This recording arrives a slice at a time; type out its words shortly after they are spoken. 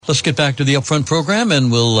Let's get back to the Upfront program,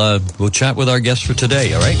 and we'll chat with our guest for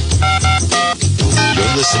today, all right?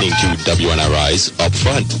 You're listening to WNRI's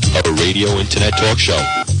Upfront, a radio internet talk show.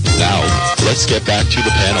 Now, let's get back to the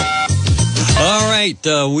panel. All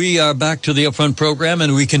right, we are back to the Upfront program,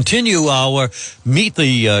 and we continue our Meet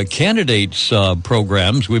the Candidates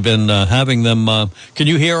programs. We've been having them. Can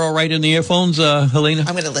you hear all right in the earphones, Helena?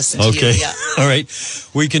 I'm going to listen to you. Okay. Yeah. All right.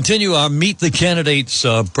 We continue our Meet the Candidates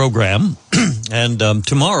program, and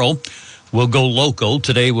tomorrow we'll go local.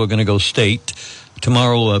 Today we're going to go state.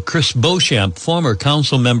 Tomorrow, Chris Beauchamp, former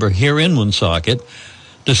council member here in Woonsocket,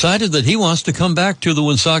 decided that he wants to come back to the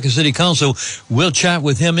Woonsocket City Council. We'll chat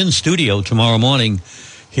with him in studio tomorrow morning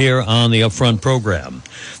here on the Upfront program.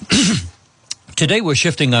 Today we're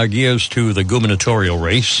shifting our gears to the gubernatorial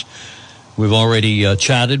race. We've already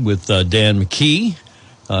chatted with Dan McKee.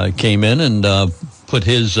 Came in and put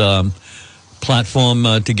his platform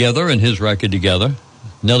together and his record together.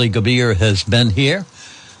 Nellie Gabir has been here.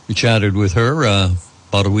 We chatted with her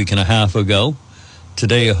about a week and a half ago.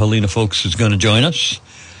 Today, Helena Folks is going to join us.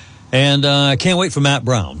 And I can't wait for Matt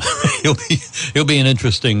Brown. He'll be an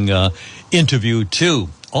interesting interview, too.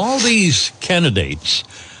 All these candidates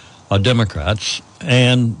are Democrats.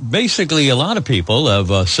 And basically, a lot of people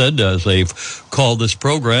have said, as they've called this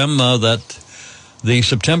program, that the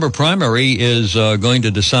September primary is going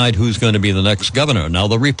to decide who's going to be the next governor. Now,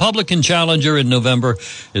 the Republican challenger in November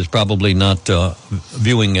is probably not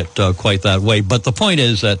viewing it quite that way. But the point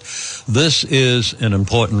is that this is an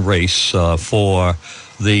important race for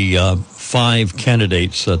the 5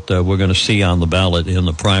 candidates that we're going to see on the ballot in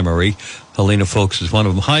the primary. Helena Folks is one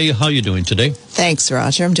of them. How you doing today? Thanks,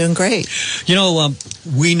 Roger. I'm doing great. You know,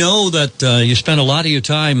 we know that you spend a lot of your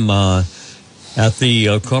time at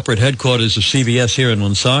the corporate headquarters of CVS here in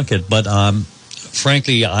Woonsocket, but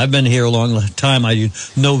frankly, I've been here a long time. I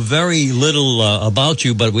know very little about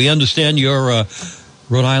you, but we understand you're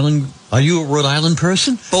Rhode Island. Are you a Rhode Island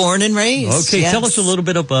person? Born and raised. Okay, yes. Tell us a little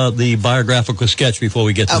bit about the biographical sketch before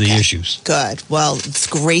we get to the issues. Good. Well, it's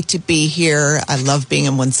great to be here. I love being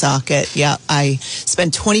in Woonsocket. Yeah, I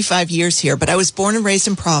spent 25 years here, but I was born and raised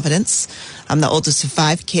in Providence. I'm the oldest of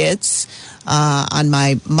 5 kids. On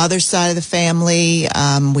my mother's side of the family,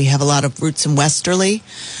 we have a lot of roots in Westerly.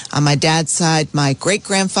 On my dad's side, my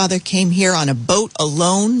great-grandfather came here on a boat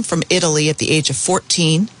alone from Italy at the age of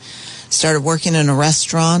 14. Started working in a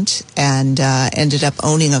restaurant and ended up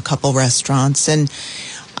owning a couple restaurants. And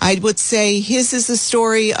I would say his is the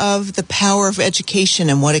story of the power of education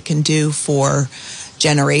and what it can do for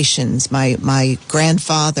generations. My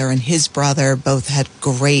grandfather and his brother both had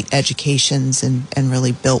great educations and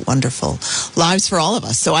really built wonderful lives for all of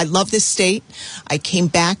us. So I love this state. I came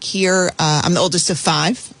back here. I'm the oldest of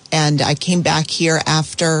 5, and I came back here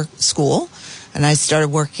after school. And I started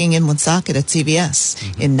working in Woonsocket at CVS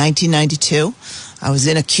in 1992. I was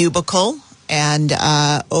in a cubicle, and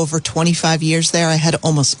over 25 years there, I had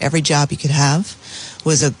almost every job you could have. It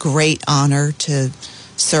was a great honor to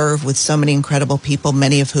serve with so many incredible people,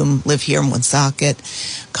 many of whom live here in Woonsocket,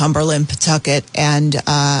 Cumberland, Pawtucket, and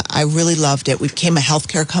I really loved it. We became a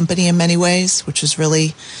healthcare company in many ways, which was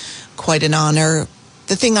really quite an honor.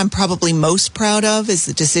 The thing I'm probably most proud of is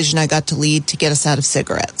the decision I got to lead to get us out of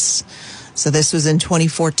cigarettes. So this was in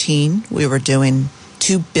 2014. We were doing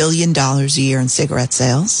 $2 billion a year in cigarette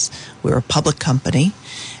sales. We were a public company.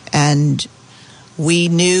 And we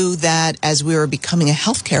knew that as we were becoming a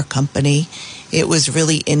healthcare company, it was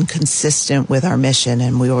really inconsistent with our mission.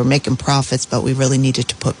 And we were making profits, but we really needed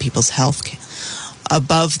to put people's health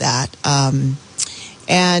above that.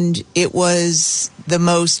 And it was the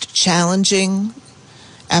most challenging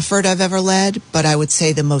effort I've ever led, but I would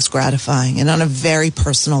say the most gratifying. And on a very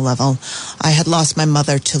personal level, I had lost my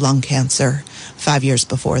mother to lung cancer 5 years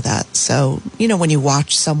before that. So, you know, when you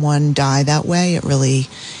watch someone die that way, it really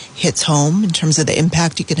hits home in terms of the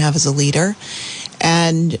impact you can have as a leader.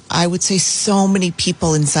 And I would say so many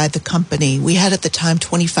people inside the company. We had at the time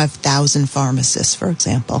 25,000 pharmacists, for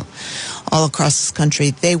example, all across this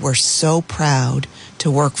country. They were so proud to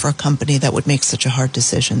work for a company that would make such a hard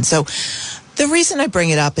decision. So the reason I bring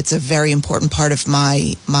it up, it's a very important part of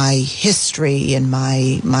my history and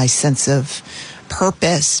my sense of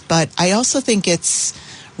purpose, but I also think it's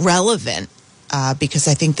relevant because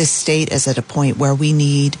I think this state is at a point where we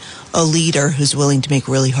need a leader who's willing to make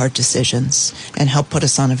really hard decisions and help put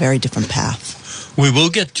us on a very different path. We will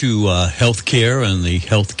get to health care and the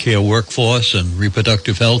health care workforce and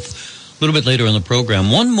reproductive health a little bit later in the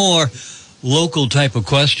program. One more local type of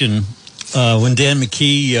question. When Dan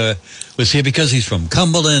McKee was here, because he's from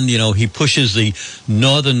Cumberland, you know, he pushes the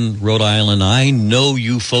northern Rhode Island. I know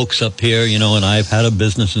you folks up here, you know, and I've had a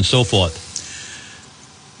business and so forth.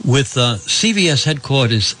 with CVS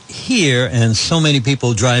headquarters here and so many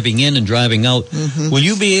people driving in and driving out, will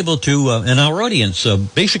you be able to, and our audience,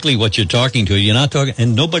 basically what you're talking to, you're not talking,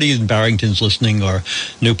 and nobody in Barrington's listening or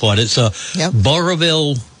Newport, it's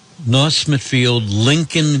Burrillville, North Smithfield,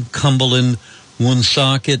 Lincoln, Cumberland,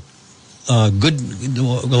 Woonsocket, a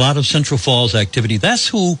lot of Central Falls activity. That's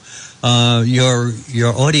who your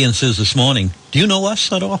audience is this morning. Do you know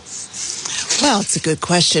us at all? Well, it's a good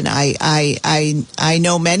question. I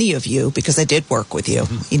know many of you because I did work with you.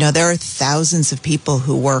 You know, there are thousands of people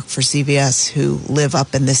who work for CVS who live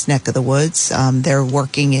up in this neck of the woods. They're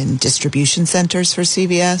working in distribution centers for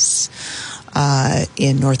CVS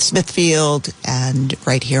in North Smithfield and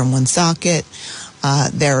right here in Woonsocket.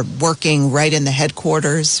 They're working right in the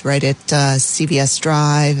headquarters, right at CVS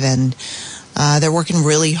Drive, and they're working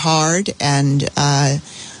really hard. And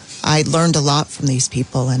I learned a lot from these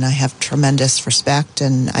people, and I have tremendous respect.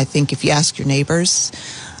 And I think if you ask your neighbors,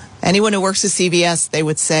 anyone who works at CVS, they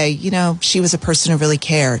would say, you know, she was a person who really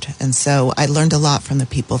cared. And so I learned a lot from the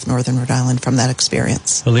people of Northern Rhode Island from that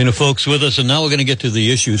experience. Helena Folks with us, and now we're going to get to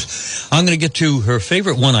the issues. I'm going to get to her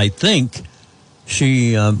favorite one, I think.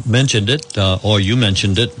 She mentioned it, or you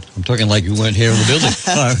mentioned it. I'm talking like you weren't here in the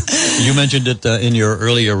building. You mentioned it in your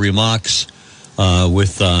earlier remarks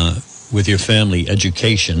with your family,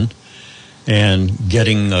 education and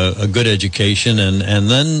getting a good education. And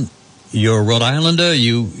then you're a Rhode Islander.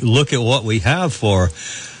 You look at what we have for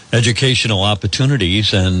educational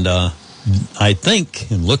opportunities. And I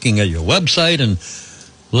think in looking at your website and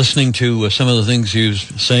listening to some of the things you're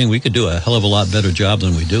saying, we could do a hell of a lot better job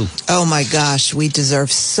than we do. Oh, my gosh. We deserve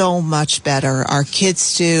so much better. Our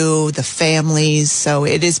kids do, the families. So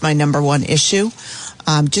it is my number one issue.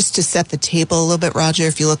 Just to set the table a little bit, Roger,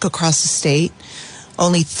 if you look across the state,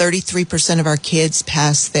 only 33% of our kids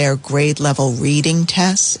pass their grade level reading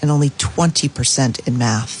tests and only 20% in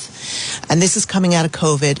math. And this is coming out of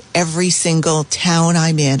COVID. Every single town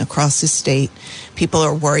I'm in across the state, people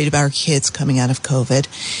are worried about our kids coming out of COVID.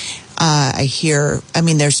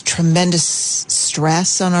 There's tremendous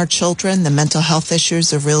stress on our children. The mental health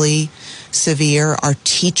issues are really severe. Our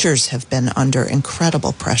teachers have been under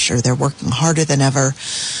incredible pressure. They're working harder than ever,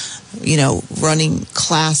 you know, running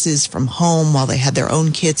classes from home while they had their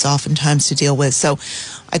own kids oftentimes to deal with. So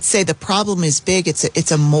I'd say the problem is big.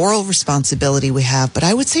 It's a moral responsibility we have, but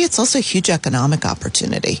I would say it's also a huge economic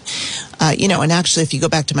opportunity. And actually, if you go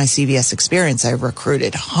back to my CVS experience, I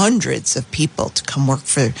recruited hundreds of people to come work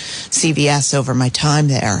for CVS over my time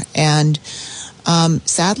there. And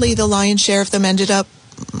sadly, the lion's share of them ended up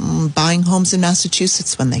buying homes in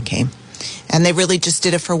Massachusetts when they came. And they really just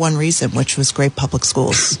did it for one reason, which was great public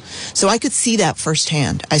schools. So I could see that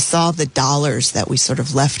firsthand. I saw the dollars that we sort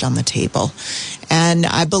of left on the table. And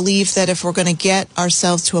I believe that if we're going to get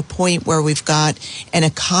ourselves to a point where we've got an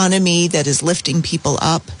economy that is lifting people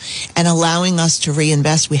up and allowing us to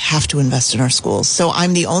reinvest, we have to invest in our schools. So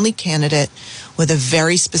I'm the only candidate with a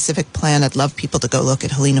very specific plan. I'd love people to go look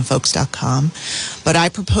at helenafolks.com. But I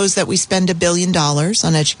propose that we spend $1 billion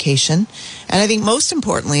on education. And I think most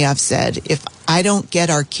importantly, I've said, if I don't get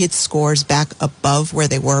our kids' scores back above where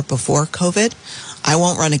they were before COVID, I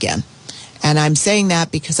won't run again. And I'm saying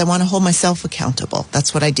that because I want to hold myself accountable.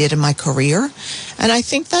 That's what I did in my career. And I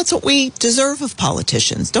think that's what we deserve of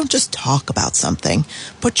politicians. Don't just talk about something.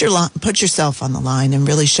 Put yourself on the line and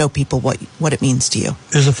really show people what it means to you.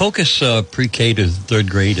 Is the focus pre-K to third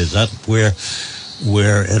grade? Is that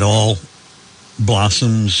where it all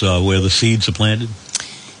blossoms, where the seeds are planted?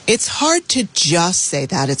 It's hard to just say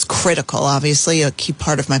that. It's critical. Obviously, a key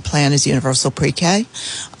part of my plan is universal pre-K.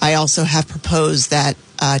 I also have proposed that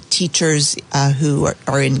teachers who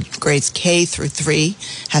are in grades K through 3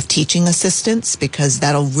 have teaching assistants, because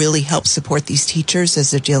that'll really help support these teachers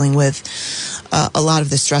as they're dealing with a lot of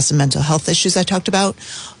the stress and mental health issues I talked about.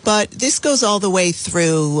 But this goes all the way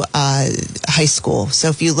through high school. So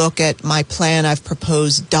if you look at my plan, I've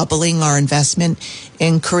proposed doubling our investment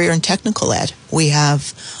in career and technical ed. We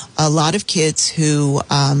have a lot of kids who,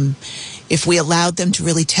 if we allowed them to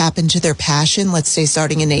really tap into their passion, let's say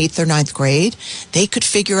starting in 8th or 9th grade, they could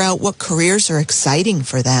figure out what careers are exciting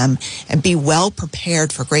for them and be well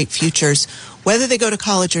prepared for great futures, whether they go to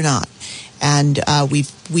college or not. And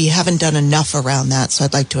we haven't done enough around that, so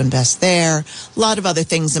I'd like to invest there. A lot of other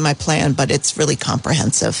things in my plan, but it's really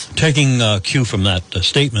comprehensive. Taking cue from that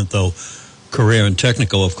statement, though, career and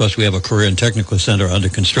technical, of course, we have a career and technical center under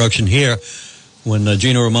construction here. When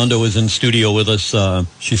Gina Raimondo was in studio with us,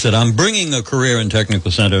 she said, I'm bringing a career and technical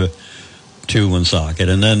center to Woonsocket.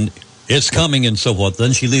 And then it's coming and so forth.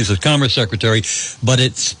 Then she leaves as Commerce Secretary, but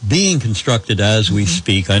it's being constructed as we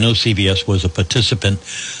speak. I know CVS was a participant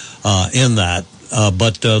in that.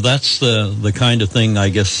 But that's the kind of thing, I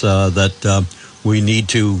guess, that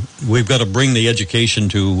we've got to bring the education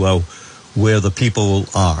to where the people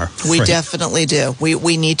are. We definitely do.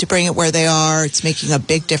 We need to bring it where they are. It's making a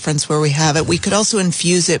big difference where we have it. We could also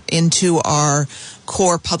infuse it into our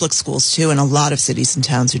core public schools, too, and a lot of cities and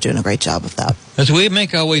towns are doing a great job of that. As we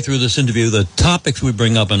make our way through this interview, the topics we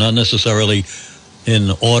bring up are not necessarily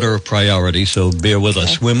in order of priority, so bear with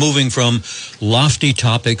us. We're moving from lofty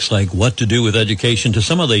topics like what to do with education to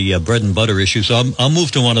some of the bread and butter issues. So I'll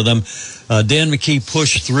move to one of them. Dan McKee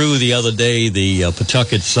pushed through the other day the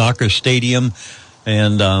Pawtucket Soccer Stadium,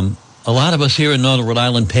 and a lot of us here in Northern Rhode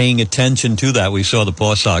Island paying attention to that. We saw the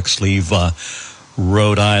Paw Sox leave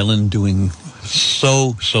Rhode Island doing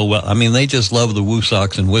so well. I mean, they just love the Woo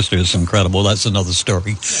Sox and Worcester. It's incredible. That's another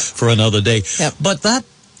story for another day. Yep. But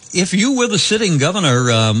if you were the sitting governor,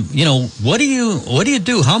 what do you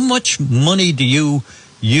do? How much money do you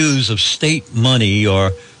use of state money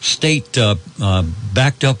or state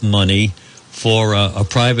backed up money for a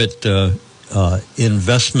private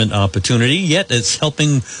investment opportunity? Yet it's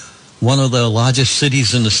helping one of the largest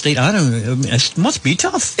cities in the state. It must be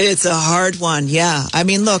tough. It's a hard one, yeah. I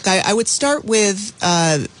mean, look, I would start with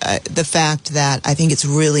the fact that I think it's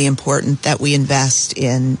really important that we invest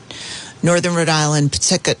in Northern Rhode Island,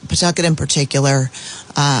 Pawtucket in particular.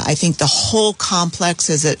 I think the whole complex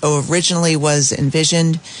as it originally was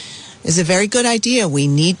envisioned is a very good idea. We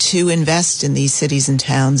need to invest in these cities and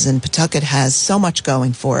towns, and Pawtucket has so much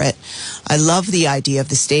going for it. I love the idea of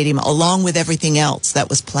the stadium, along with everything else that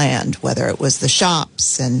was planned, whether it was the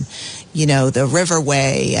shops and, the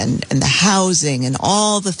Riverway and the housing and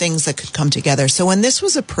all the things that could come together. So when this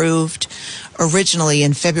was approved originally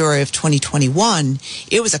in February of 2021,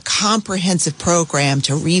 it was a comprehensive program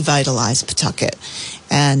to revitalize Pawtucket.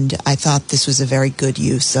 And I thought this was a very good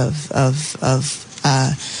use of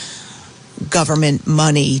government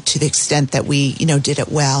money to the extent that we, did it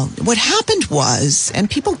well. What happened was, and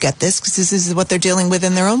people get this because this is what they're dealing with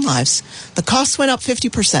in their own lives, the costs went up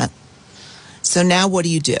 50%. So now what do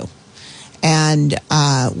you do? And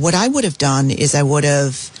what I would have done is I would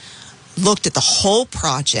have looked at the whole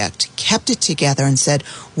project, kept it together, and said,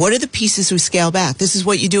 what are the pieces we scale back? This is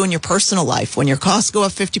what you do in your personal life. When your costs go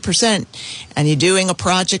up 50% and you're doing a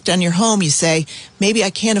project on your home, you say, maybe I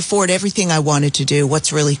can't afford everything I wanted to do.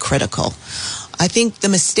 What's really critical? I think the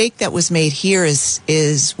mistake that was made here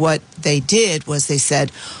is what they did was they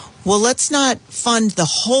said, well, let's not fund the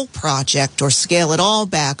whole project or scale it all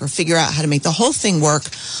back or figure out how to make the whole thing work.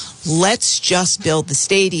 Let's just build the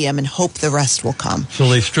stadium and hope the rest will come. So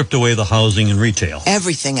they stripped away the housing and retail.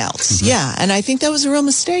 Everything else, yeah. And I think that was a real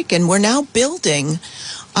mistake. And we're now building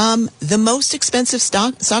the most expensive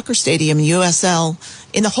soccer stadium, USL,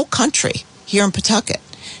 in the whole country here in Pawtucket.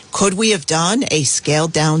 Could we have done a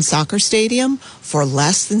scaled-down soccer stadium for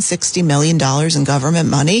less than $60 million in government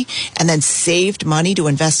money and then saved money to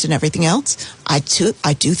invest in everything else? I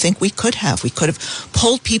do think we could have. We could have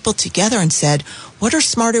pulled people together and said, what are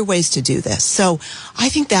smarter ways to do this? So I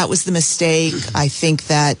think that was the mistake. I think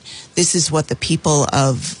that this is what the people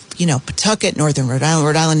of Pawtucket, Northern Rhode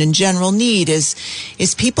Island in general need is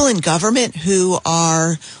people in government who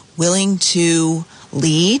are willing to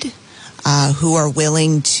lead, who are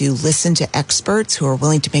willing to listen to experts, who are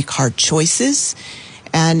willing to make hard choices.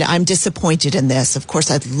 And I'm disappointed in this. Of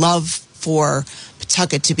course, I'd love for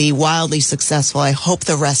Pawtucket to be wildly successful. I hope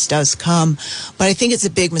the rest does come. But I think it's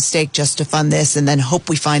a big mistake just to fund this and then hope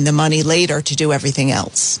we find the money later to do everything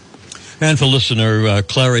else. And for listener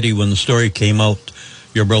clarity, when the story came out,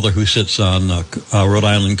 your brother who sits on Rhode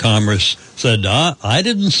Island Commerce said, I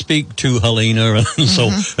didn't speak to Helena and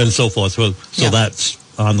so forth. So that's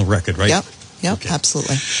on the record, right? Yep, okay.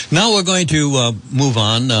 Absolutely. Now we're going to move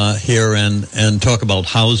on here and talk about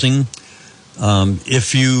housing.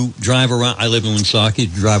 If you drive around, I live in Woonsocket,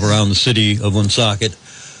 you drive around the city of Woonsocket,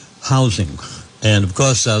 housing. And of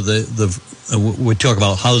course, we talk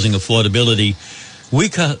about housing affordability.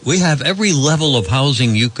 We have every level of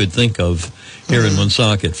housing you could think of here in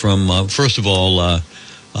Woonsocket, from, first of all,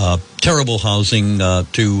 terrible housing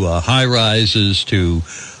to high rises to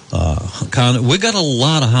we got a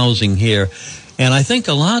lot of housing here, and I think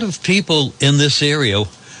a lot of people in this area,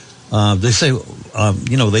 they say,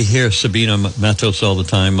 they hear Sabina Matos all the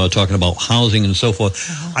time talking about housing and so forth.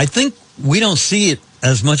 I think we don't see it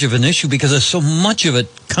as much of an issue because there's so much of it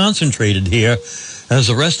concentrated here as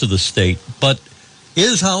the rest of the state. But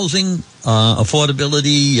is housing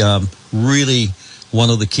affordability really one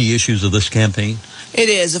of the key issues of this campaign? It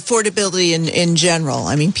is. Affordability in general.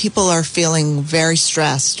 I mean, people are feeling very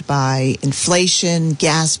stressed by inflation,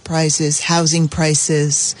 gas prices, housing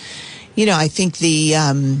prices. I think the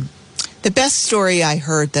The best story I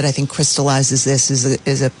heard that I think crystallizes this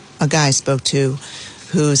is a guy I spoke to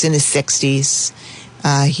who's in his 60s.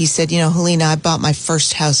 He said, Helena, I bought my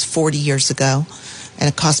first house 40 years ago, and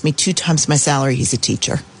it cost me 2 times my salary. He's a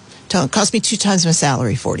teacher. It cost me 2 times my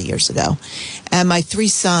salary 40 years ago. And my 3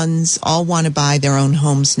 sons all want to buy their own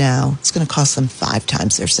homes now. It's going to cost them 5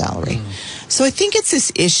 times their salary. So I think it's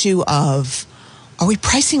this issue of, are we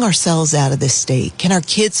pricing ourselves out of this state? Can our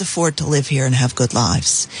kids afford to live here and have good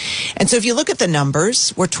lives? And so if you look at the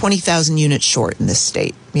numbers, we're 20,000 units short in this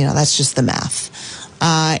state. That's just the math.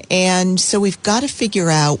 And so we've got to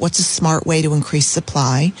figure out what's a smart way to increase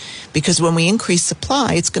supply, because when we increase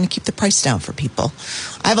supply, it's going to keep the price down for people.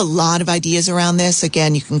 I have a lot of ideas around this.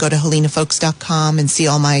 Again, you can go to helenafolks.com and see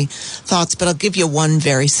all my thoughts, but I'll give you one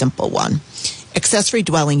very simple one. Accessory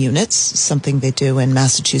dwelling units, something they do in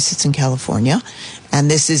Massachusetts and California. And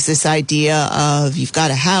this is this idea of you've got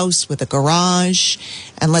a house with a garage,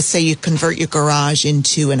 and let's say you convert your garage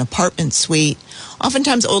into an apartment suite.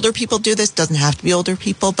 Oftentimes older people do this, doesn't have to be older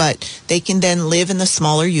people, but they can then live in the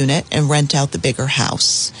smaller unit and rent out the bigger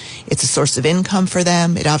house. It's a source of income for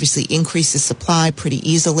them. It obviously increases supply pretty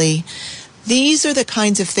easily. These are the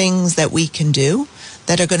kinds of things that we can do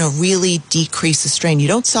that are going to really decrease the strain. You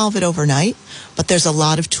don't solve it overnight, but there's a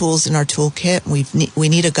lot of tools in our toolkit. We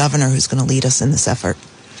need a governor who's going to lead us in this effort.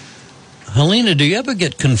 Helena, do you ever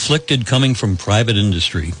get conflicted coming from private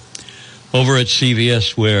industry over at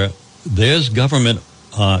CVS, where there's government,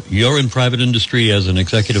 you're in private industry as an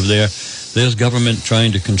executive there, there's government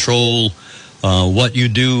trying to control what you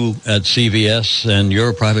do at CVS, and you're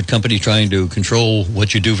a private company trying to control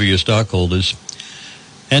what you do for your stockholders?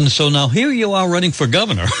 And so now here you are running for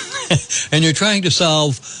governor, and you're trying to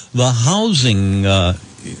solve the housing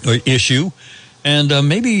issue. And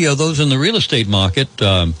maybe those in the real estate market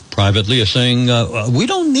privately are saying, we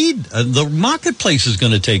don't need, the marketplace is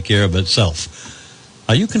going to take care of itself.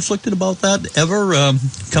 Are you conflicted about that ever,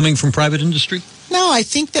 coming from private industry? No, I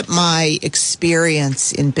think that my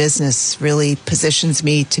experience in business really positions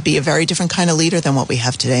me to be a very different kind of leader than what we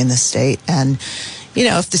have today in the state. And,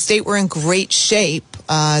 if the state were in great shape,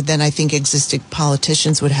 then I think existing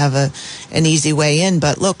politicians would have an easy way in.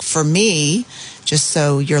 But look, for me, just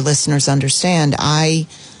so your listeners understand, as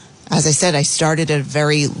I said, I started at a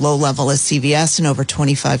very low level at CVS, and over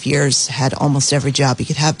 25 years had almost every job you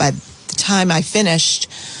could have. By the time I finished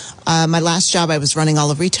my last job, I was running all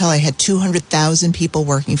of retail. I had 200,000 people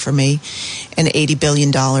working for me, an $80 billion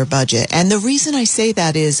budget. And the reason I say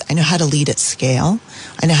that is I know how to lead at scale.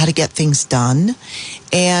 I know how to get things done.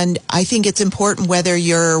 And I think it's important, whether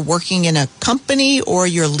you're working in a company or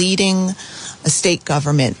you're leading a state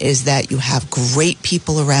government, is that you have great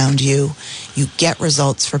people around you. You get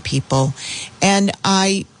results for people. And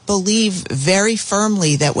I believe very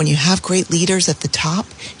firmly that when you have great leaders at the top,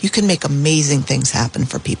 you can make amazing things happen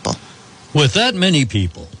for people. With that many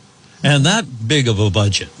people and that big of a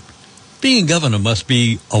budget, being governor must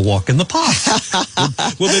be a walk in the park.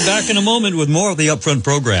 We'll be back in a moment with more of the Upfront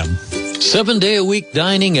program. 7-day-a-week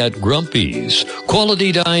dining at Grumpy's.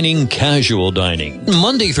 Quality dining, casual dining.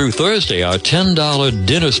 Monday through Thursday, our $10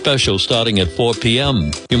 dinner special starting at 4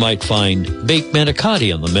 p.m. You might find baked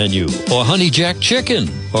manicotti on the menu, or honey jack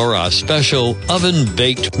chicken, or our special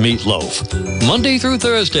oven-baked meatloaf. Monday through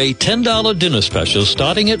Thursday, $10 dinner special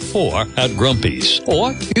starting at 4 at Grumpy's.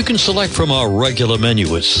 Or you can select from our regular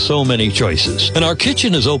menu with so many choices. And our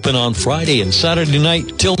kitchen is open on Friday and Saturday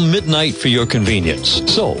night till midnight for your convenience.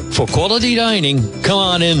 So, for quality dining, come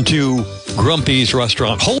on into Grumpy's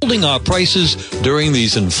Restaurant, holding our prices during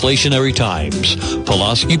these inflationary times.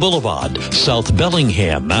 Pulaski Boulevard, South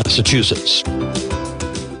Bellingham, Massachusetts.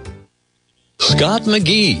 Scott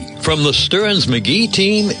McGee from the Stearns McGee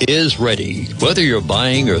team is ready. Whether you're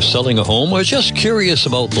buying or selling a home or just curious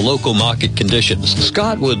about the local market conditions,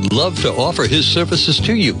 Scott would love to offer his services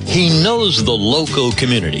to you. He knows the local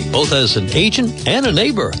community, both as an agent and a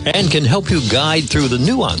neighbor, and can help you guide through the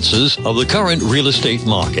nuances of the current real estate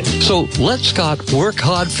market. So let Scott work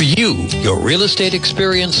hard for you. Your real estate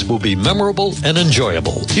experience will be memorable and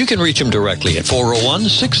enjoyable. You can reach him directly at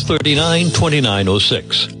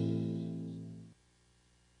 401-639-2906.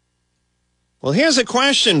 Well, here's a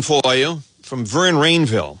question for you from Vern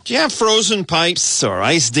Rainville. Do you have frozen pipes or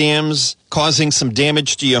ice dams causing some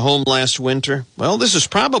damage to your home last winter? Well, this is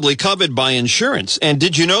probably covered by insurance. And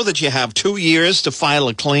did you know that you have 2 years to file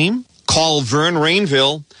a claim? Call Vern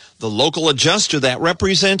Rainville, the local adjuster that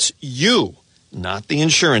represents you, not the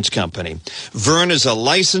insurance company. Vern is a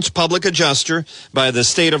licensed public adjuster by the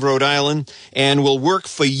state of Rhode Island and will work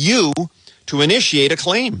for you to initiate a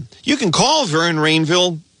claim. You can call Vern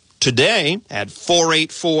Rainville today at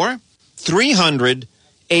 484-300-8255.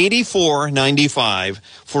 $84.95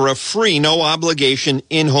 for a free, no-obligation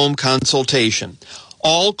in-home consultation.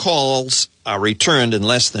 All calls are returned in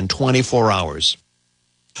less than 24 hours.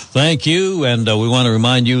 Thank you, and we want to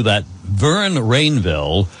remind you that Vern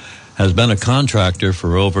Rainville has been a contractor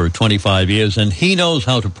for over 25 years, and he knows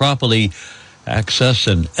how to properly access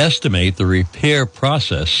and estimate the repair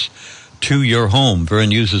process to your home.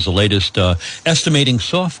 Vern uses the latest estimating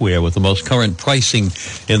software with the most current pricing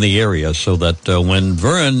in the area, so that when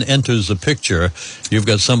Vern enters the picture, you've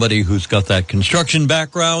got somebody who's got that construction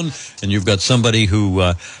background, and you've got somebody who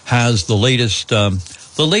has the latest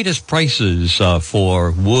prices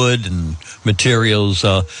for wood and materials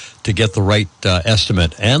to get the right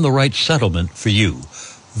estimate and the right settlement for you.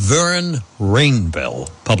 Vern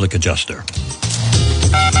Rainville, Public Adjuster.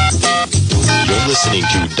 You're listening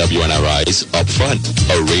to WNRI's Upfront,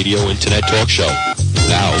 a radio internet talk show.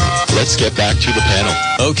 Now, let's get back to the panel.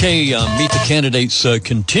 Okay, Meet the Candidates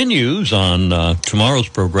continues on tomorrow's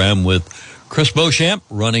program with Chris Beauchamp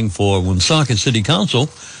running for Woonsocket City Council.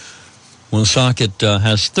 Woonsocket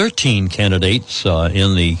has 13 candidates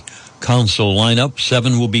in the council lineup.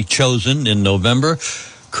 7 will be chosen in November.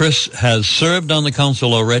 Chris has served on the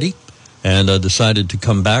council already and decided to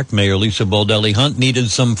come back. Mayor Lisa Baldelli Hunt needed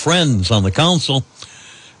some friends on the council,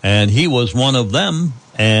 and he was one of them.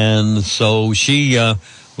 And so she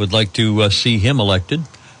would like to see him elected,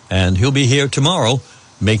 and he'll be here tomorrow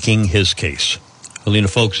making his case. Helena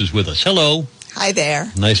Folks is with us. Hello. Hi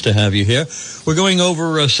there. Nice to have you here. We're going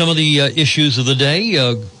over some of the issues of the day,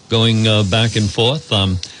 going back and forth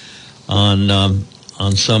on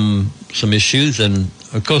some issues, and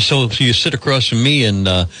of course, so you sit across from me and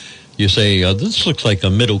you say, "This looks like a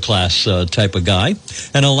middle class type of guy,"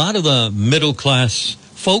 and a lot of the middle class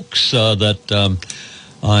folks that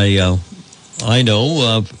I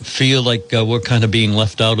know feel like we're kind of being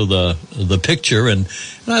left out of the picture, and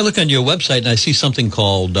I look on your website and I see something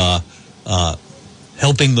called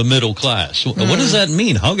helping the middle class. What does that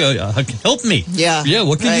mean? How help me? Yeah.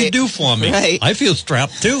 What can you do for me? Right. I feel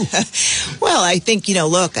strapped too. Well, I think,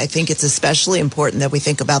 I think it's especially important that we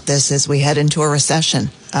think about this as we head into a recession.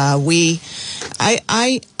 I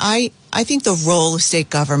think the role of state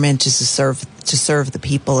government is to serve the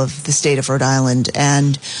people of the state of Rhode Island,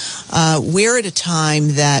 and we're at a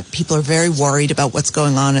time that people are very worried about what's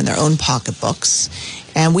going on in their own pocketbooks,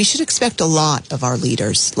 and we should expect a lot of our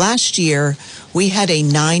leaders. Last year, we had a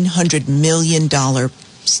 $900 million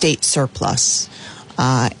state surplus,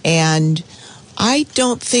 and I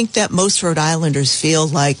don't think that most Rhode Islanders feel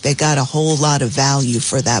like they got a whole lot of value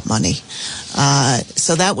for that money.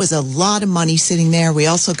 So that was a lot of money sitting there. We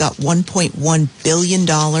also got $1.1 billion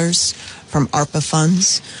from ARPA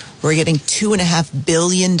funds. We're getting $2.5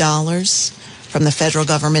 billion from the federal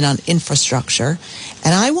government on infrastructure.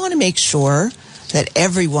 And I want to make sure that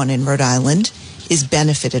everyone in Rhode Island is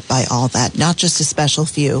benefited by all that, not just a special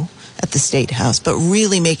few at the State House, but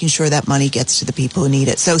really making sure that money gets to the people who need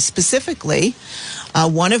it. So specifically,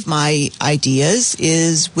 one of my ideas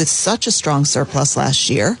is, with such a strong surplus last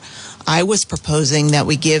year, I was proposing that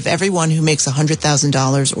we give everyone who makes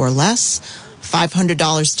 $100,000 or less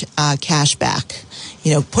 $500 cash back.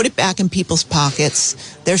 Put it back in people's pockets.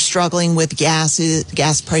 They're struggling with gas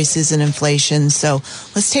prices and inflation. So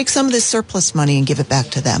let's take some of this surplus money and give it back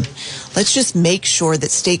to them. Let's just make sure that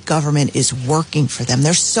state government is working for them.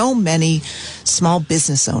 There's so many small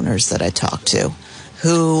business owners that I talk to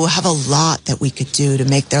who have a lot that we could do to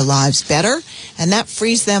make their lives better, and that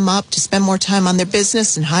frees them up to spend more time on their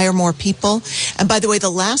business and hire more people. And by the way, the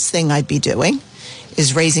last thing I'd be doing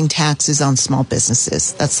is raising taxes on small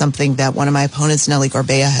businesses. That's something that one of my opponents, Nellie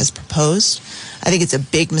Gorbea, has proposed. I think it's a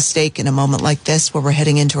big mistake in a moment like this where we're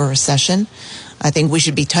heading into a recession. I think we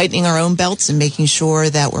should be tightening our own belts and making sure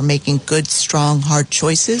that we're making good, strong, hard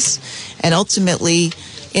choices. And ultimately,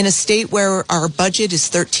 in a state where our budget is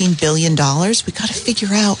 $13 billion, we got to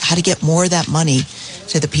figure out how to get more of that money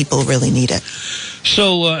to the people who really need it.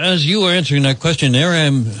 So as you were answering that question, there I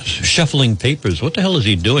am shuffling papers. What the hell is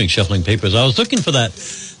he doing, shuffling papers? I was looking for that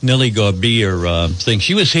Nellie Gorbea thing.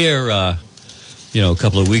 She was here, a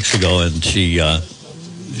couple of weeks ago, and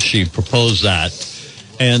she proposed that.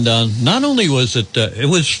 And not only was it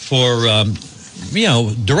was for,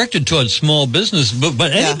 directed towards small business,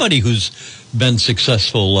 but anybody who's been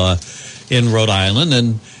successful in Rhode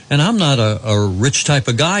Island. And I'm not a rich type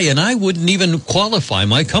of guy, and I wouldn't even qualify.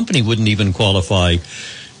 My company wouldn't even qualify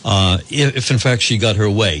if in fact, she got her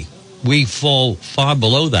way. We fall far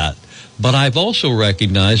below that. But I've also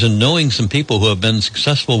recognized, and knowing some people who have been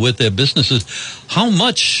successful with their businesses, how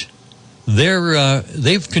much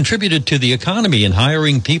they've contributed to the economy in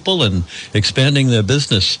hiring people and expanding their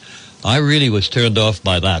business. I really was turned off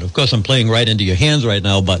by that. Of course, I'm playing right into your hands right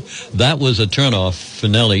now, but that was a turnoff for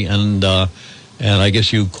Nellie, and I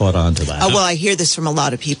guess you caught on to that. Oh, well, I hear this from a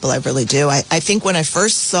lot of people. I really do. I think when I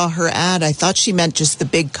first saw her ad, I thought she meant just the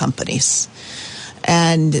big companies.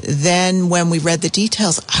 And then when we read the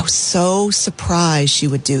details, I was so surprised she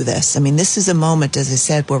would do this. I mean, this is a moment, as I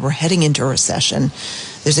said, where we're heading into a recession.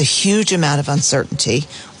 There's a huge amount of uncertainty.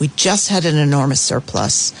 We just had an enormous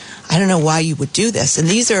surplus. I don't know why you would do this. And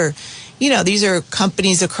these are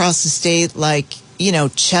companies across the state like,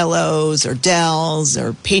 Cellos or Dell's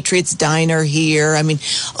or Patriots Diner here. I mean,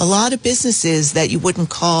 a lot of businesses that you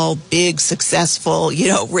wouldn't call big, successful,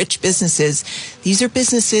 rich businesses. These are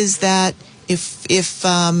businesses that if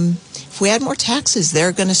we add more taxes,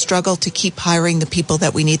 they're going to struggle to keep hiring the people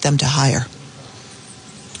that we need them to hire.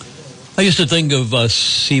 I used to think of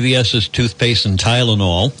CVS's toothpaste and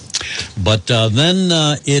Tylenol, but then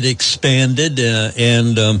it expanded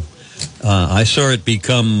and I saw it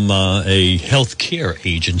become a health care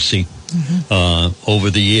agency over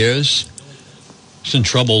the years. It's in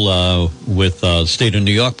trouble with the state of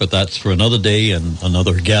New York, but that's for another day and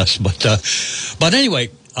another guest. But anyway,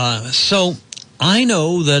 so I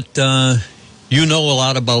know that you know a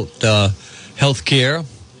lot about health care.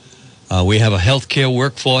 We have a health care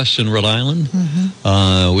workforce in Rhode Island.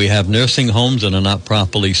 We have nursing homes that are not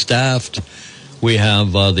properly staffed. We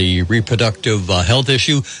have the reproductive health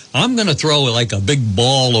issue. I'm going to throw like a big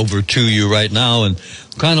ball over to you right now and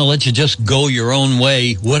kind of let you just go your own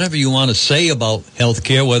way. Whatever you want to say about health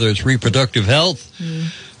care, whether it's reproductive health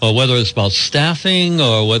or whether it's about staffing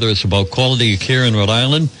or whether it's about quality of care in Rhode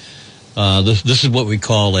Island. This is what we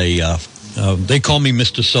call they call me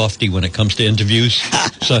Mr. Softy when it comes to interviews.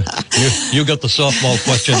 So you got the softball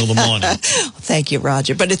question of the morning. Thank you,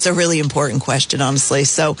 Roger. But it's a really important question, honestly.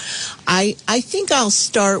 So I think I'll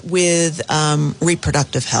start with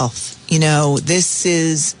reproductive health. This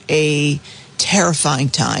is a terrifying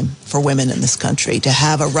time for women in this country. To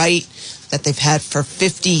have a right that they've had for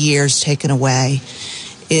 50 years taken away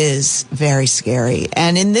is very scary.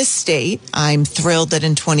 And in this state, I'm thrilled that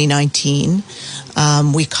in 2019,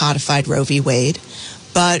 we codified Roe v. Wade.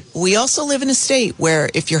 But we also live in a state where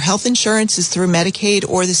if your health insurance is through Medicaid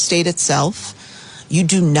or the state itself, you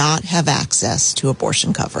do not have access to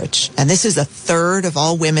abortion coverage. And this is a third of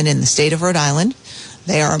all women in the state of Rhode Island.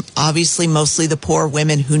 They are obviously mostly the poor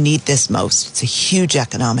women who need this most. It's a huge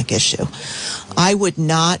economic issue. I would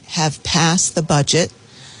not have passed the budget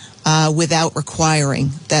without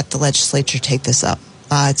requiring that the legislature take this up.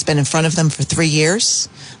 It's been in front of them for 3 years.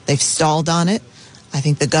 They've stalled on it. I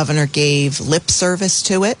think the governor gave lip service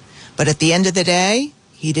to it. But at the end of the day,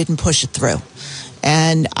 he didn't push it through.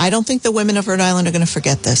 And I don't think the women of Rhode Island are going to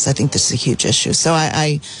forget this. I think this is a huge issue. So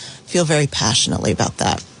I feel very passionately about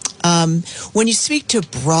that. When you speak to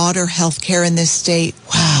broader health care in this state,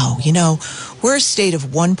 wow, we're a state of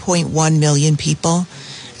 1.1 million people.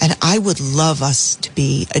 And I would love us to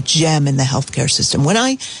be a gem in the healthcare system. When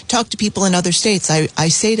I talk to people in other states, I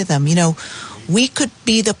say to them, we could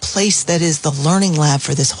be the place that is the learning lab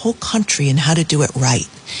for this whole country and how to do it right.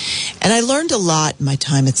 And I learned a lot in my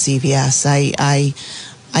time at CVS.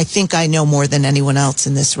 I think I know more than anyone else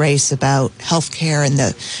in this race about healthcare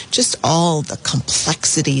and just all the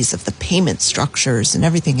complexities of the payment structures and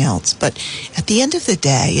everything else. But at the end of the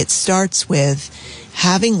day, it starts with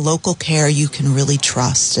having local care you can really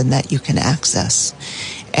trust and that you can access.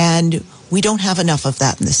 And we don't have enough of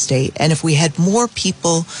that in the state. And if we had more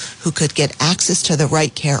people who could get access to the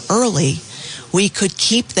right care early, we could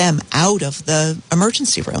keep them out of the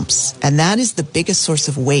emergency rooms. And that is the biggest source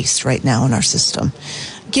of waste right now in our system.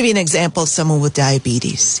 I'll give you an example of someone with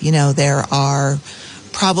diabetes. There are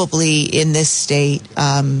probably in this state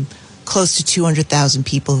close to 200,000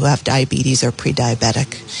 people who have diabetes or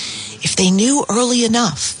pre-diabetic. If they knew early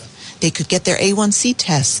enough, they could get their A1C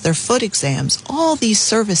tests, their foot exams, all these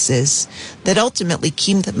services that ultimately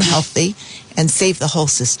keep them healthy and save the whole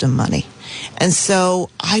system money. And so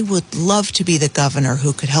I would love to be the governor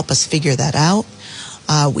who could help us figure that out.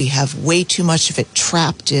 We have way too much of it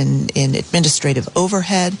trapped in administrative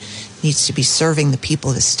overhead. It needs to be serving the people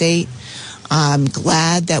of the state. I'm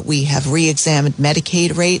glad that we have re-examined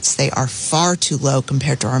Medicaid rates. They are far too low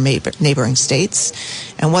compared to our neighboring states.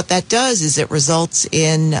 And what that does is it results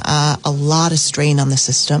in a lot of strain on the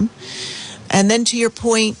system. And then to your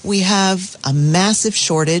point, we have a massive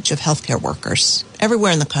shortage of healthcare workers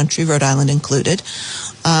everywhere in the country, Rhode Island included.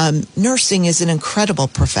 Nursing is an incredible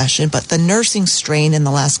profession, but the nursing strain in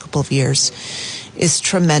the last couple of years is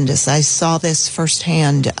tremendous. I saw this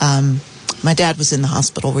firsthand. My dad was in the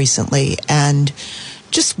hospital recently, and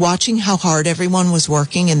just watching how hard everyone was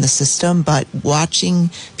working in the system, but watching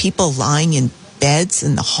people lying in beds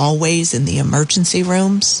in the hallways in the emergency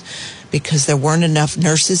rooms because there weren't enough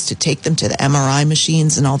nurses to take them to the MRI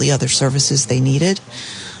machines and all the other services they needed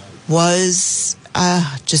was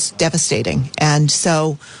just devastating. And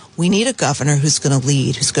so we need a governor who's going to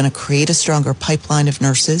lead, who's going to create a stronger pipeline of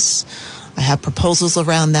nurses. I have proposals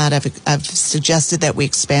around that. I've suggested that we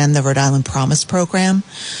expand the Rhode Island Promise program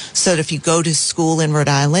so that if you go to school in Rhode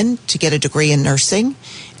Island to get a degree in nursing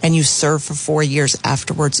and you serve for 4 years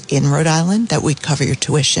afterwards in Rhode Island, that we'd cover your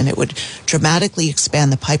tuition. It would dramatically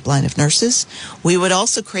expand the pipeline of nurses. We would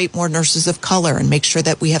also create more nurses of color and make sure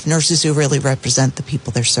that we have nurses who really represent the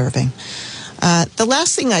people they're serving. The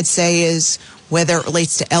last thing I'd say is whether it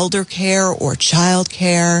relates to elder care or child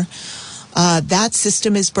care, that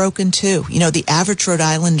system is broken too. You know, the average Rhode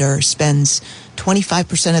Islander spends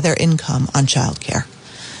 25% of their income on child care.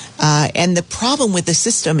 And the problem with the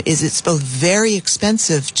system is it's both very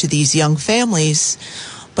expensive to these young families,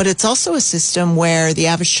 but it's also a system where the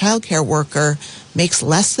average child care worker makes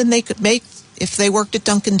less than they could make if they worked at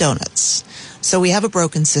Dunkin' Donuts. So we have a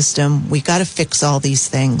broken system. We've got to fix all these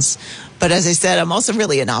things. But as I said, I'm also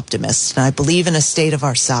really an optimist, and I believe in a state of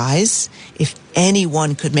our size. If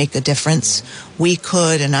anyone could make a difference, we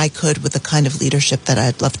could, and I could, with the kind of leadership that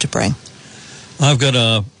I'd love to bring. I've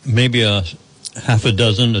got maybe a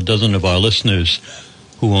dozen of our listeners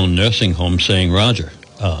who own nursing homes saying, Roger,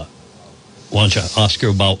 why don't you ask her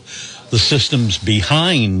about the systems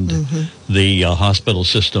behind the hospital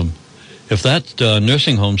system? If that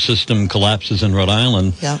nursing home system collapses in Rhode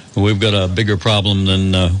Island, we've got a bigger problem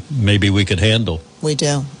than maybe we could handle. We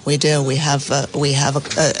do. We have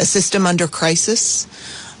a system under crisis.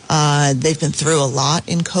 They've been through a lot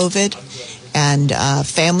in COVID, and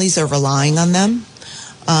families are relying on them.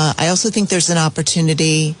 I also think there's an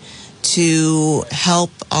opportunity to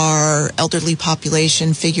help our elderly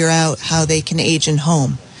population figure out how they can age in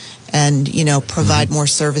home and, you know, provide more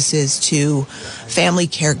services to family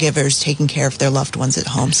caregivers taking care of their loved ones at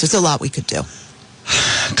home. So there's a lot we could do.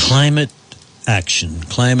 Climate action,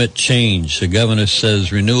 climate change. The governor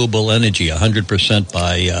says renewable energy, 100%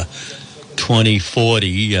 by 2040.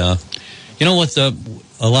 You know what? A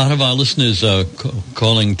lot of our listeners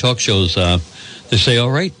calling talk shows, they say,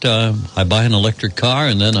 all right, I buy an electric car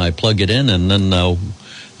and then I plug it in and then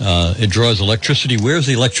it draws electricity. Where's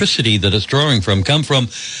the electricity that it's drawing from come from?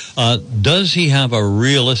 Does he have a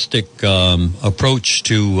realistic approach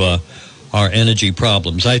to our energy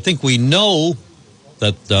problems? I think we know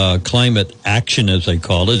that climate action, as they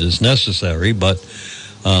call it, is necessary, but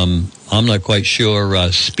I'm not quite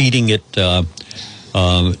sure speeding it to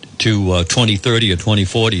 2030 or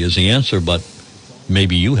 2040 is the answer, but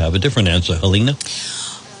maybe you have a different answer, Helena.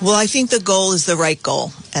 Well, I think the goal is the right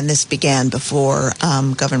goal, and this began before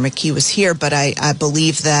Governor McKee was here, but I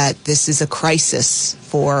believe that this is a crisis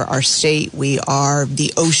for our state. We are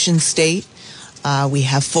the ocean state. We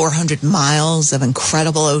have 400 miles of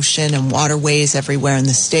incredible ocean and waterways everywhere in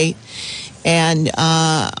the state, and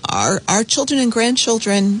our children and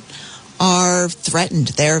grandchildren are threatened.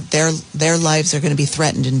 Their lives are going to be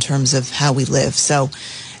threatened in terms of how we live. So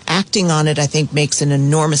acting on it, I think, makes an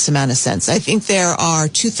enormous amount of sense. I think there are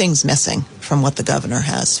two things missing from what the governor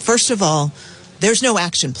has. First of all, there's no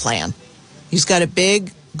action plan. He's got a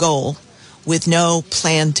big goal with no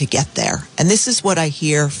plan to get there. And this is what I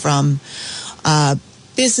hear from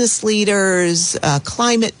business leaders,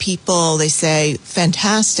 climate people. They say,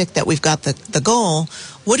 fantastic that we've got the goal.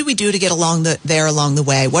 What do we do to get along the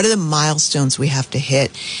way? What are the milestones we have to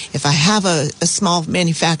hit? If I have a small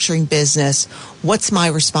manufacturing business, what's my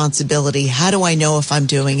responsibility? How do I know if I'm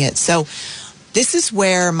doing it? So this is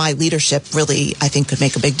where my leadership really, I think, could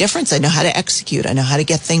make a big difference. I know how to execute. I know how to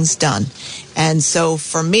get things done. And so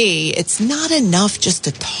for me, it's not enough just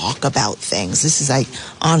to talk about things. This is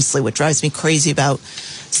honestly what drives me crazy about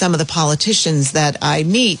some of the politicians that I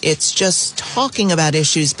meet. It's just talking about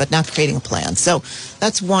issues but not creating a plan. So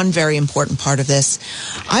that's one very important part of this.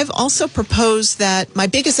 I've also proposed that my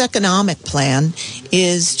biggest economic plan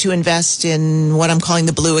is to invest in what I'm calling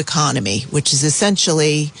the blue economy, which is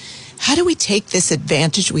essentially, how do we take this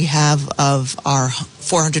advantage we have of our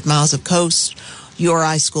 400 miles of coast,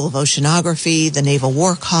 URI School of Oceanography, the Naval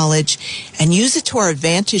War College, and use it to our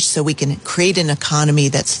advantage so we can create an economy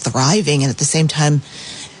that's thriving and at the same time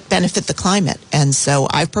benefit the climate. And so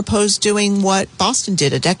I've proposed doing what Boston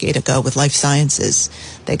did a decade ago with life sciences.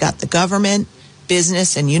 They got the government,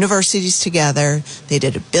 business and universities together. They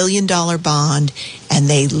did $1 billion bond, and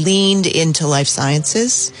they leaned into life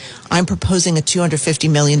sciences. I'm proposing a $250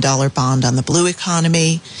 million bond on the blue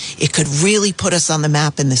economy. It could really put us on the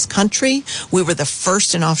map in this country. We were the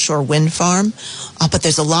first in offshore wind farm, but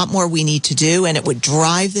there's a lot more we need to do, and it would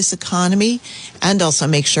drive this economy and also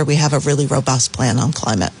make sure we have a really robust plan on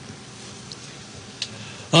climate.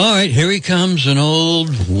 All right, here he comes, an old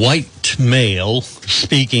white male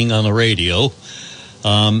speaking on the radio.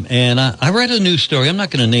 And I read a news story. I'm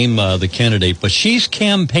not going to name the candidate, but she's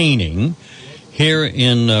campaigning here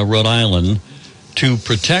in Rhode Island to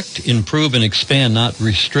protect, improve, and expand, not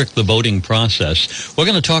restrict the voting process. We're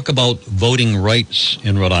going to talk about voting rights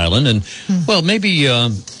in Rhode Island. And, well, maybe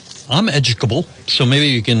I'm educable, so maybe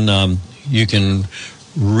you can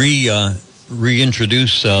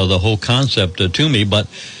reintroduce the whole concept to me, but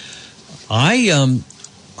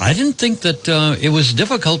I didn't think that it was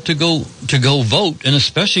difficult to go vote, and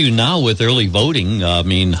especially now with early voting. I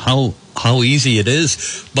mean, how easy it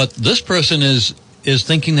is. But this person is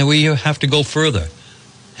thinking that we have to go further.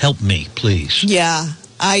 Help me, please. Yeah. Do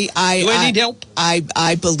I need help?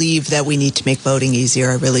 I believe that we need to make voting easier.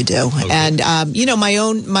 I really do. Okay. And my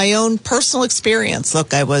own personal experience.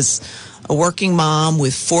 Look, I was a working mom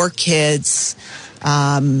with 4 kids.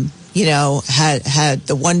 Had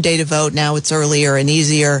the one day to vote. Now it's earlier and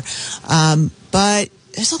easier. But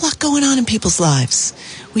there's a lot going on in people's lives.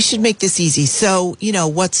 We should make this easy. So,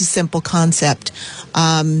 what's a simple concept?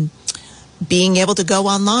 Being able to go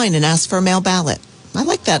online and ask for a mail ballot. I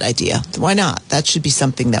like that idea. Why not? That should be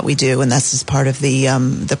something that we do, and this is part of the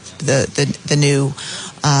new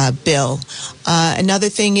bill. Another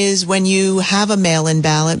thing is when you have a mail-in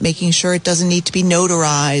ballot, making sure it doesn't need to be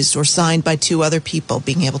notarized or signed by 2 other people,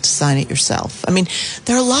 being able to sign it yourself. I mean,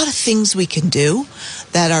 there are a lot of things we can do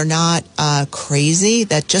that are not crazy,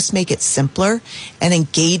 that just make it simpler, and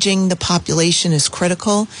engaging the population is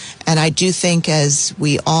critical. And I do think as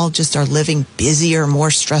we all just are living busier,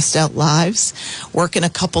 more stressed out lives, working a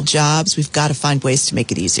couple jobs, we've got to find ways to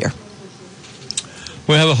make it easier.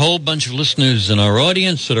 We have a whole bunch of listeners in our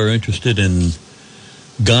audience that are interested in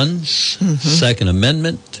guns, Second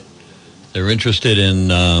Amendment. They're interested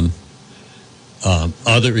in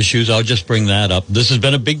other issues. I'll just bring that up. This has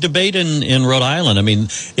been a big debate in Rhode Island. I mean,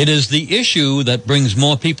 it is the issue that brings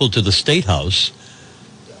more people to the State House,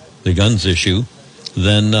 the guns issue,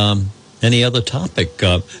 than any other topic.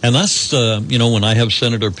 And that's, when I have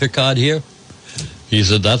Senator Pickard here, he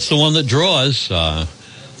said that's the one that draws.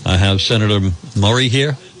 I have Senator Murray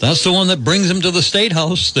here. That's the one that brings them to the State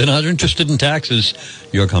House. They're not interested in taxes.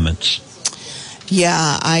 Your comments?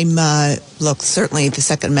 Yeah, look, certainly the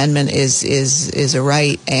Second Amendment is a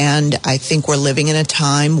right, and I think we're living in a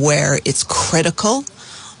time where it's critical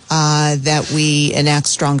that we enact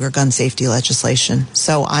stronger gun safety legislation.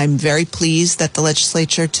 So I'm very pleased that the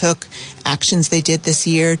legislature took actions they did this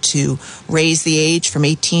year to raise the age from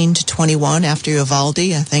 18 to 21 after Uvalde.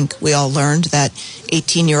 I think we all learned that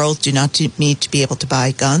 18-year-olds do not need to be able to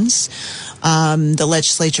buy guns. The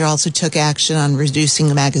legislature also took action on reducing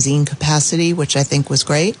the magazine capacity, which I think was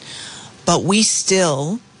great. But we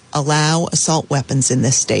still allow assault weapons in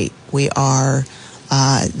this state. We are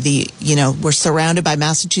we're surrounded by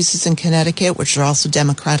Massachusetts and Connecticut, which are also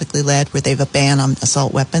democratically led, where they have a ban on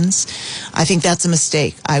assault weapons. I think that's a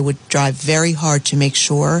mistake. I would drive very hard to make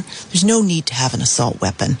sure there's no need to have an assault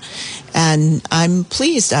weapon. And I'm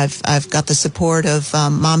pleased. I've got the support of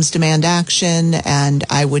Moms Demand Action, and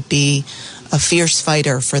I would be a fierce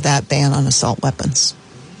fighter for that ban on assault weapons.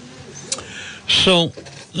 So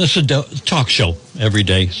this is a talk show every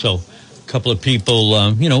day. So couple of people,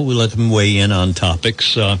 we let them weigh in on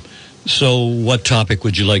topics. So what topic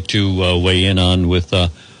would you like to weigh in on with our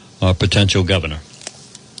potential governor?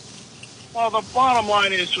 Well, the bottom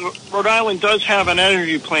line is Rhode Island does have an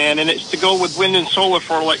energy plan, and it's to go with wind and solar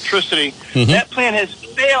for electricity. Mm-hmm. That plan has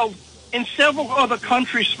failed in several other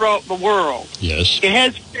countries throughout the world. Yes. It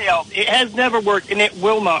has failed. It has never worked, and it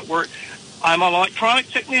will not work. I'm an electronic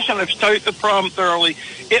technician. I've studied the problem thoroughly.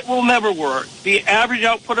 It will never work. The average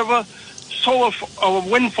output of a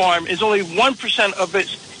wind farm is only 1% of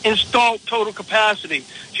its installed total capacity.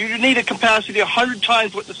 So you need a capacity 100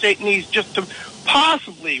 times what the state needs just to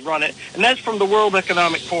possibly run it, and that's from the World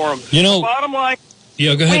Economic Forum. The bottom line,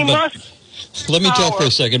 yeah, go ahead. Let me talk for a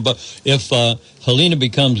second. But if Helena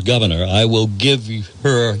becomes governor, I will give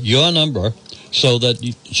her your number so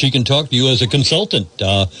that she can talk to you as a consultant.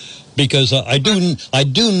 Because I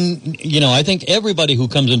think everybody who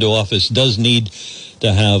comes into office does need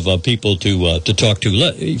to have people to talk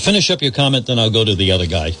to. Finish up your comment, then I'll go to the other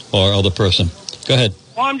guy or other person. Go ahead.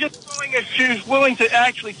 Well, I'm just wondering if she's willing to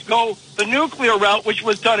actually go the nuclear route, which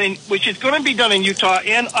is going to be done in Utah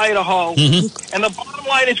and Idaho. Mm-hmm. And the bottom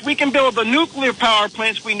line is we can build the nuclear power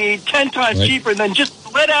plants we need 10 times cheaper than just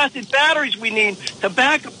the lead-acid batteries we need to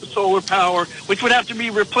back up the solar power, which would have to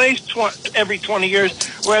be replaced every 20 years,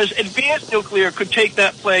 whereas advanced nuclear could take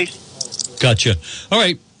that place. Gotcha. All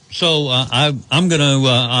right. So I'm going to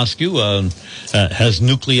ask you, has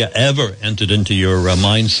nuclear ever entered into your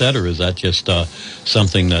mindset, or is that just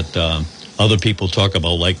something that other people talk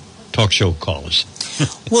about, like talk show callers?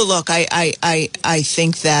 Well, look, I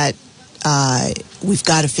think that we've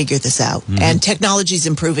got to figure this out. Mm-hmm. And technology is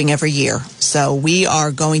improving every year. So we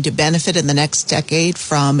are going to benefit in the next decade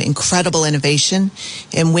from incredible innovation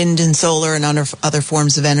in wind and solar and other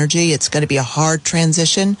forms of energy. It's going to be a hard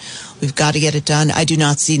transition. We've got to get it done. I do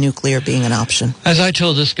not see nuclear being an option. As I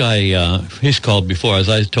told this guy, he's called before, as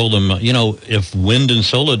I told him, if wind and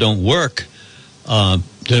solar don't work,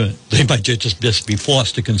 they might just be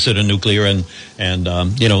forced to consider nuclear. And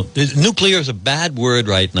nuclear is a bad word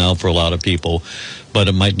right now for a lot of people, but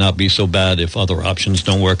it might not be so bad if other options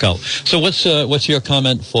don't work out. So what's your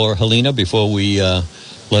comment for Helena before we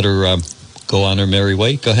let her go on her merry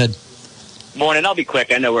way? Go ahead. Morning. I'll be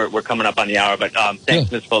quick. I know we're coming up on the hour, but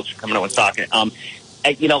thanks, Ms. Folks, for coming on and talking.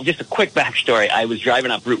 Just a quick backstory. I was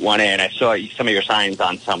driving up Route 1A, and I saw some of your signs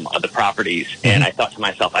on some of the properties, and I thought to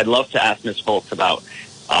myself, I'd love to ask Ms. Folks about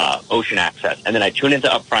ocean access. And then I tuned into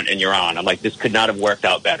Upfront, and you're on. I'm like, this could not have worked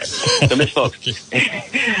out better. So, Ms. Folks,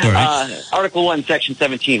 Article 1, Section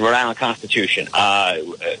 17, Rhode Island Constitution,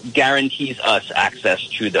 guarantees us access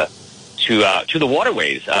to the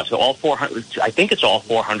waterways. So all 400, I think it's all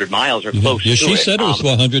 400 miles or close to it. She said it was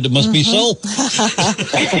 400. It must be so.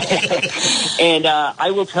 And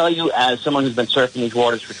I will tell you, as someone who's been surfing these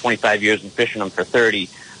waters for 25 years and fishing them for 30,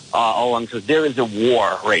 all along, so there is a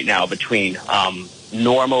war right now between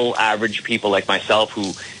normal, average people like myself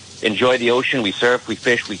who enjoy the ocean. We surf, we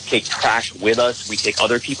fish, we take trash with us. We take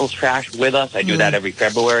other people's trash with us. I do that every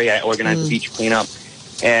February. I organize a beach cleanup.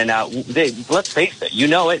 And let's face it, you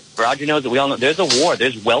know it. Roger knows it. We all know there's a war.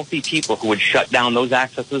 There's wealthy people who would shut down those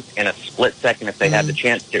accesses in a split second if they had the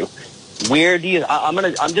chance to. Where do you?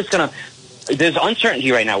 There's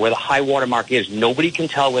uncertainty right now where the high water mark is. Nobody can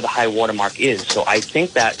tell where the high water mark is. So I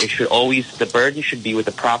think that the burden should be with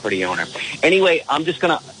the property owner. Anyway, I'm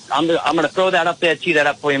gonna throw that up there, tee that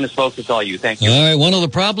up for you, Ms. Folks. It's all you. Thank you. All right. One of the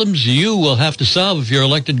problems you will have to solve if you're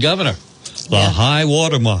elected governor. The high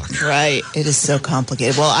water mark. Right. It is so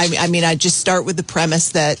complicated. Well, I just start with the premise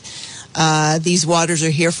that these waters are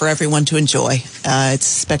here for everyone to enjoy. It's a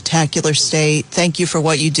spectacular state. Thank you for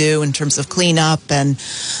what you do in terms of cleanup, and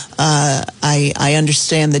I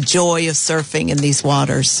understand the joy of surfing in these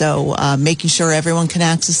waters. So making sure everyone can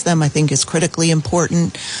access them, I think, is critically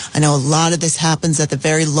important. I know a lot of this happens at the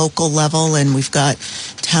very local level, and we've got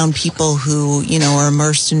town people who, are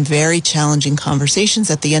immersed in very challenging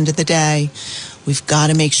conversations. At the end of the day, we've got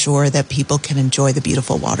to make sure that people can enjoy the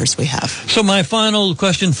beautiful waters we have. So my final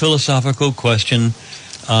question, philosophical question.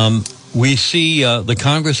 We see the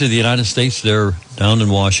Congress of the United States, they're down in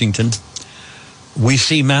Washington. We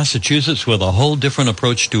see Massachusetts with a whole different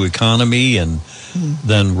approach to economy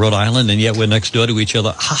than Rhode Island, and yet we're next door to each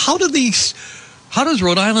other. How does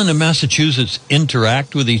Rhode Island and Massachusetts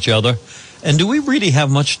interact with each other? And do we really have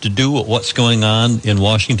much to do with what's going on in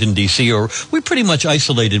Washington, D.C., or we're pretty much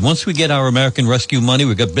isolated? Once we get our American Rescue money,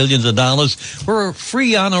 we've got billions of dollars, we're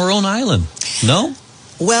free on our own island. No?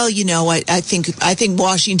 Well, I think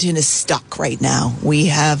Washington is stuck right now. We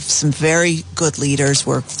have some very good leaders.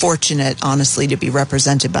 We're fortunate, honestly, to be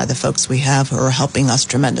represented by the folks we have who are helping us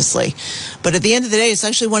tremendously. But at the end of the day, it's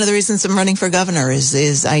actually one of the reasons I'm running for governor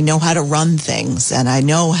is I know how to run things and I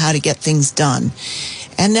know how to get things done.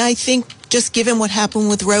 And I think just given what happened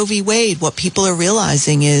with Roe v. Wade, what people are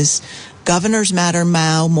realizing is governors matter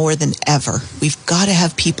now more than ever. We've got to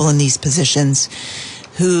have people in these positions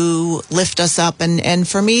who lift us up. And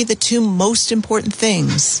for me, the two most important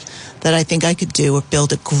things that I think I could do are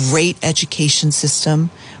build a great education system,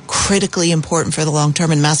 critically important for the long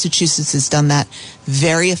term. And Massachusetts has done that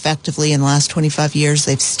very effectively in the last 25 years.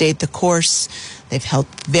 They've stayed the course. They've held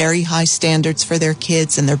very high standards for their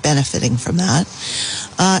kids, and they're benefiting from that.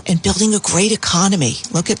 And building a great economy.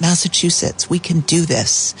 Look at Massachusetts. We can do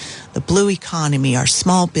this. The blue economy, our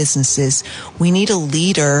small businesses. We need a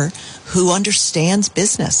leader who understands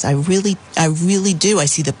business. I really do. I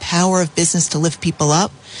see the power of business to lift people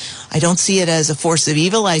up. I don't see it as a force of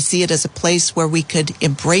evil. I see it as a place where we could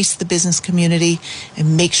embrace the business community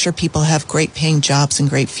and make sure people have great paying jobs and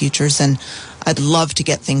great futures. And I'd love to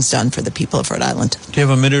get things done for the people of Rhode Island. Do you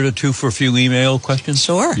have a minute or two for a few email questions?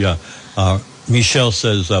 Sure. Yeah. Michelle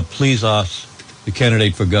says, please ask the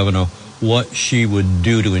candidate for governor what she would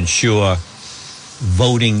do to ensure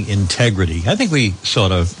voting integrity. I think we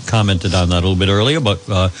sort of commented on that a little bit earlier, but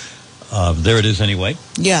there it is anyway.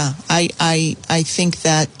 Yeah, I think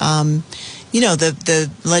that,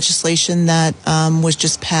 the legislation that was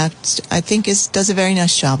just passed, I think does a very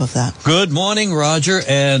nice job of that. Good morning, Roger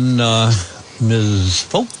and Ms.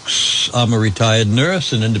 Folks. I'm a retired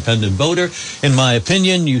nurse, an independent voter. In my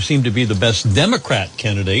opinion, you seem to be the best Democrat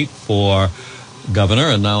candidate for governor,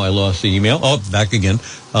 and now I lost the email. Oh, back again.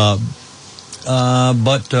 But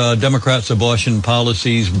Democrats' abortion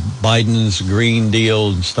policies, Biden's Green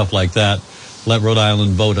Deal, and stuff like that, let Rhode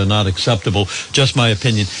Island vote are not acceptable. Just my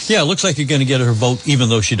opinion. Yeah, it looks like you're going to get her vote, even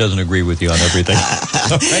though she doesn't agree with you on everything.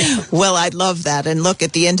 Right? Well, I'd love that. And look,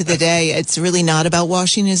 at the end of the day, it's really not about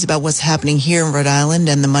Washington. It's about what's happening here in Rhode Island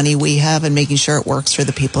and the money we have and making sure it works for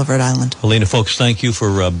the people of Rhode Island. Helena, folks, thank you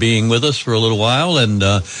for being with us for a little while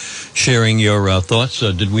and sharing your thoughts.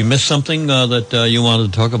 Did we miss something that you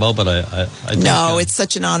wanted to talk about? But I think, no, it's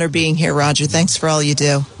such an honor being here, Roger. Thanks for all you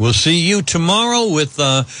do. We'll see you tomorrow with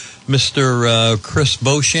Mr. Chris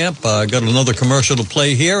Beauchamp. Got another commercial to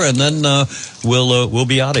play here, and then we'll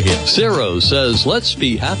be out of here. Ciro's says, let's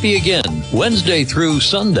be happy again, Wednesday through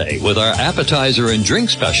Sunday, with our appetizer and drink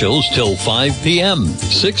specials till 5 p.m.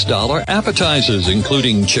 $6 appetizers,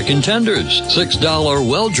 including chicken tenders. $6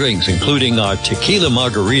 well drinks, including our tequila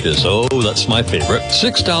margaritas. Oh, that's my favorite.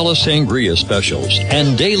 $6 sangria specials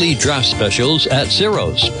and daily draft specials at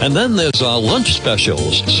Ciro's. And then there's our lunch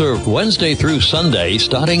specials, served Wednesday through Sunday,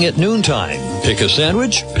 starting at noontime. Pick a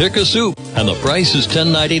sandwich, pick a soup, and the price is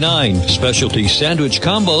 $10.99. Specialty sandwich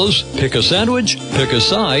combos, pick a sandwich, pick a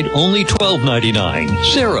side, only $12.99.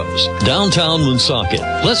 Ciro's, downtown Woonsocket.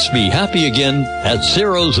 Let's be happy again at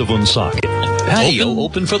Ciro's of Woonsocket. Patio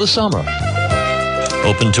open for the summer.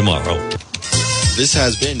 Open tomorrow. This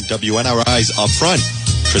has been WNRI's Upfront,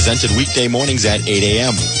 presented weekday mornings at 8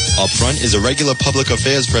 a.m. Upfront is a regular public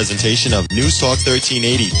affairs presentation of News Talk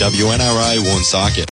 1380 WNRI Woonsocket.